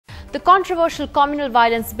The controversial Communal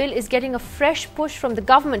Violence Bill is getting a fresh push from the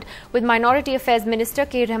government, with Minority Affairs Minister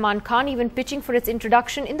K. Rahman Khan even pitching for its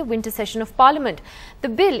introduction in the winter session of Parliament. The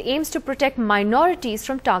bill aims to protect minorities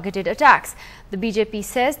from targeted attacks. The BJP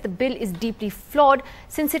says the bill is deeply flawed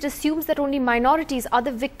since it assumes that only minorities are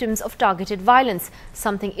the victims of targeted violence,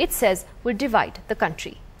 something it says will divide the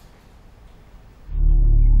country.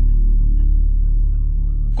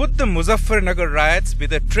 Could the Muzaffarnagar riots be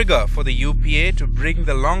the trigger for the UPA to bring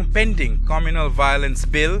the long-pending Communal Violence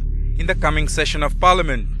Bill in the coming session of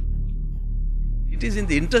Parliament? It is in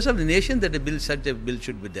the interest of the nation that such a bill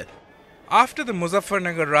should be there. After the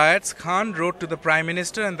Muzaffarnagar riots, Khan wrote to the Prime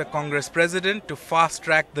Minister and the Congress President to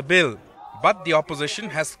fast-track the bill. But the opposition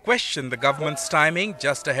has questioned the government's timing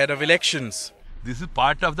just ahead of elections. This is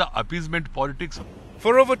part of the appeasement politics.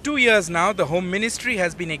 For over 2 years now, the Home Ministry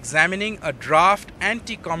has been examining a draft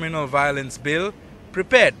anti-communal violence bill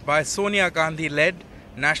prepared by Sonia Gandhi-led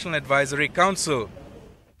National Advisory Council.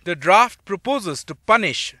 The draft proposes to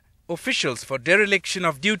punish officials for dereliction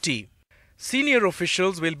of duty. Senior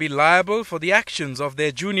officials will be liable for the actions of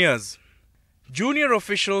their juniors. Junior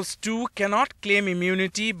officials too cannot claim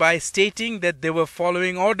immunity by stating that they were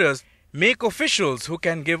following orders. Make officials who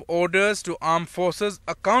can give orders to armed forces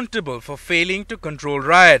accountable for failing to control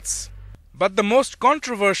riots. But the most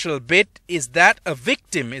controversial bit is that a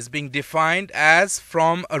victim is being defined as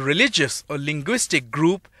from a religious or linguistic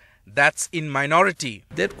group that's in minority.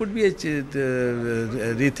 There could be a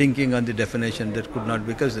rethinking on the definition. That could not,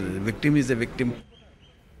 because the victim is a victim.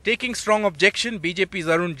 Taking strong objection, BJP's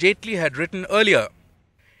Arun Jaitley had written earlier,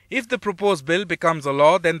 if the proposed bill becomes a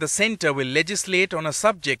law, then the centre will legislate on a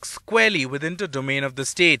subject squarely within the domain of the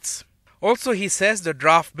states. Also, he says the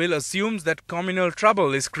draft bill assumes that communal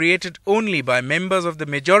trouble is created only by members of the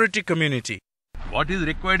majority community. What is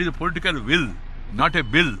required is a political will, not a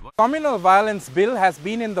bill. Communal Violence Bill has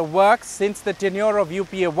been in the works since the tenure of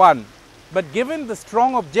UPA 1. But given the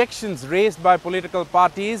strong objections raised by political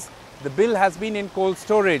parties, the bill has been in cold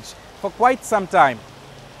storage for quite some time.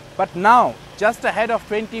 But now, just ahead of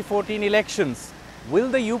 2014 elections, will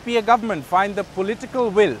the UPA government find the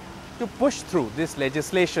political will to push through this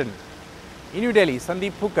legislation? In New Delhi,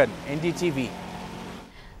 Sandeep Phukan, NDTV.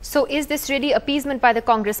 So is this really appeasement by the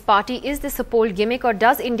Congress party? Is this a poll gimmick, or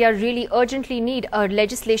does India really urgently need a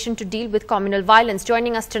legislation to deal with communal violence?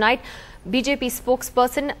 Joining us tonight, BJP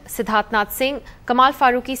spokesperson Siddharthnath Singh. Kamal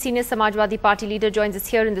Farooqi, senior Samajwadi Party leader, joins us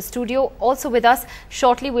here in the studio. Also with us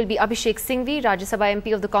shortly will be Abhishek Singhvi, Rajya Sabha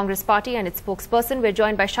MP of the Congress party and its spokesperson. We're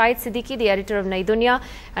joined by Shahid Siddiqui, the editor of Nai Dunya,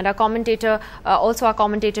 and our commentator, our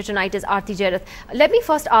commentator tonight is Aarti Jairath. Let me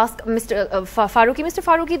first ask Mr. Farooqi. Mr.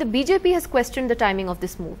 Farooqi, the BJP has questioned the timing of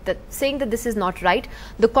this move, saying that this is not right.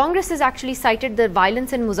 The Congress has actually cited the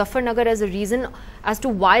violence in Muzaffarnagar as a reason as to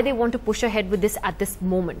why they want to push ahead with this at this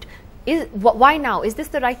moment. Why now? Is this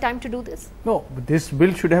the right time to do this? No, this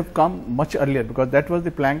bill should have come much earlier, because that was the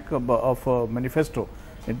plank of manifesto.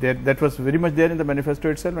 That was very much there in the manifesto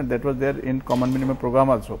itself, and that was there in Common Minimum Program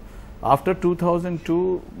also. After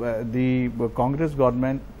 2002, the Congress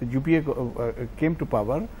government, the UPA came to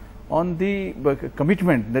power on the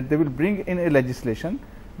commitment that they will bring in a legislation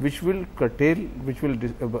which will curtail, which will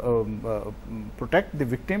protect the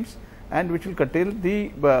victims, and which will curtail the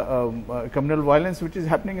communal violence which is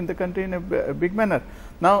happening in the country in a big manner.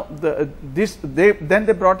 Now, then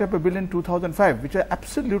they brought up a bill in 2005, which is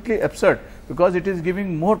absolutely absurd, because it is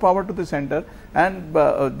giving more power to the centre, and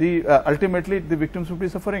ultimately the victims will be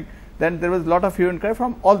suffering. Then there was a lot of hue and cry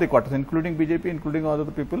from all the quarters, including BJP, including all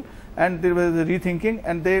other people, and there was a rethinking,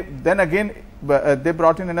 and then again they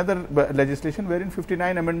brought in another legislation wherein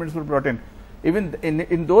 59 amendments were brought in. Even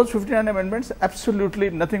in those 59 amendments,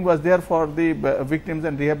 absolutely nothing was there for the victims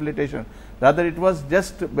and rehabilitation. Rather, it was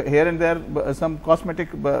just here and there some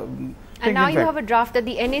cosmetic and now you have a draft that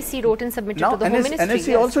the NAC wrote and submitted to the Home Ministry. NAC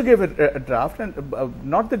also gave a draft, and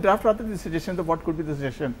not the draft, rather the suggestions of what could be the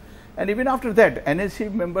suggestion. And even after that,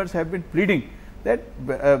 NAC members have been pleading that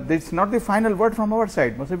it's not the final word from our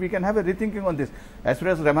side. So we can have a rethinking on this. As far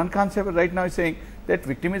as Rahman Khan right now is saying that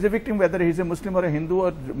victim is a victim, whether he is a Muslim or a Hindu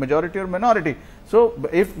or majority or minority. So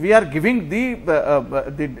if we are giving the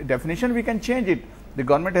definition, we can change it. The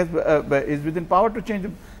government is within power to change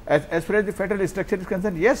it. As far as the federal structure is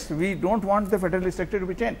concerned, yes, we don't want the federal structure to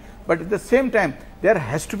be changed, but at the same time, there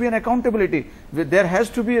has to be an accountability. There has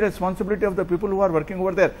to be a responsibility of the people who are working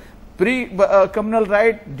over there. pre-communal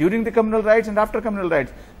right, during the communal rights and after communal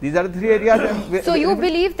rights. These are the three areas. So you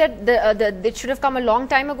believe that it should have come a long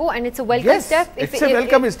time ago and it's a welcome step? It's a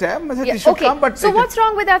welcome step. Yeah, it should come, but so what's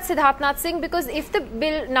wrong with that, Siddharthnath Singh? Because if the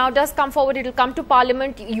bill now does come forward, it will come to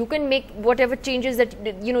Parliament. You can make whatever changes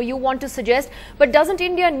that you want to suggest. But doesn't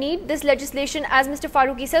India need this legislation? As Mr.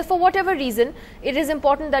 Farooqi says, for whatever reason, it is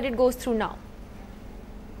important that it goes through now.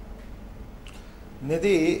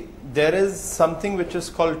 Nidhi, there is something which is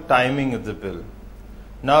called timing of the bill.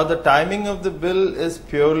 Now, the timing of the bill is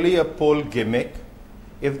purely a poll gimmick.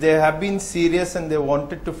 If they have been serious and they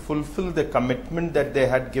wanted to fulfill the commitment that they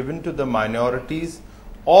had given to the minorities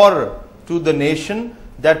or to the nation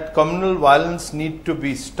that communal violence need to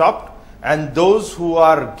be stopped and those who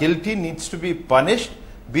are guilty needs to be punished,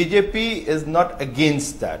 BJP is not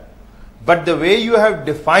against that. But the way you have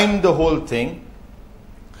defined the whole thing,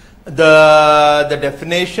 the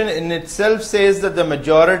definition in itself says that the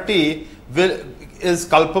majority is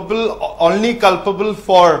culpable, only culpable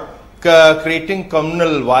for creating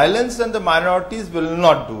communal violence, and the minorities will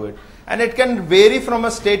not do it. And it can vary from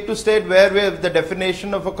a state to state where the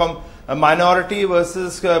definition of a minority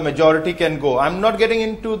versus majority can go. I'm not getting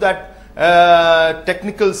into that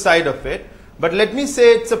technical side of it, but let me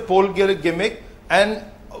say it's a poll gimmick. And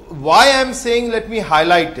why I'm saying, let me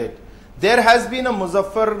highlight it. There has been a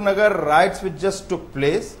Muzaffarnagar riots which just took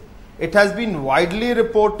place. It has been widely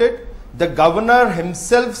reported. The governor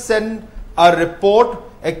himself sent a report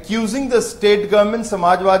accusing the state government,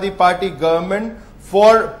 Samajwadi Party government,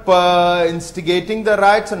 for instigating the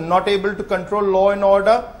riots and not able to control law and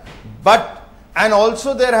order. And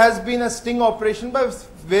also there has been a sting operation by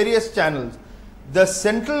various channels. The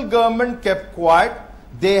central government kept quiet.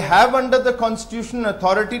 They have under the constitution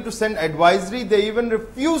authority to send advisory. They even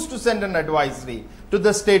refused to send an advisory to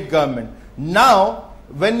the state government. Now,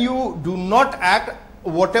 when you do not act,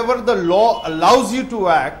 whatever the law allows you to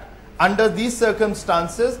act, under these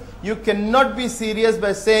circumstances, you cannot be serious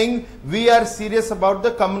by saying we are serious about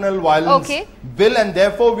the communal violence bill and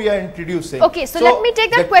therefore we are introducing. Okay, so let me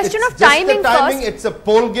take that question of timing first. It's a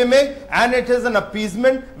poll gimmick and it is an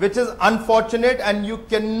appeasement which is unfortunate, and you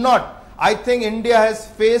cannot. I think India has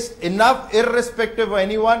faced enough, irrespective of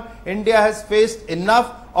anyone, India has faced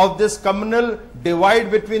enough of this communal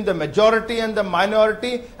divide between the majority and the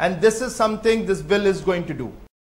minority, and this is something this bill is going to do.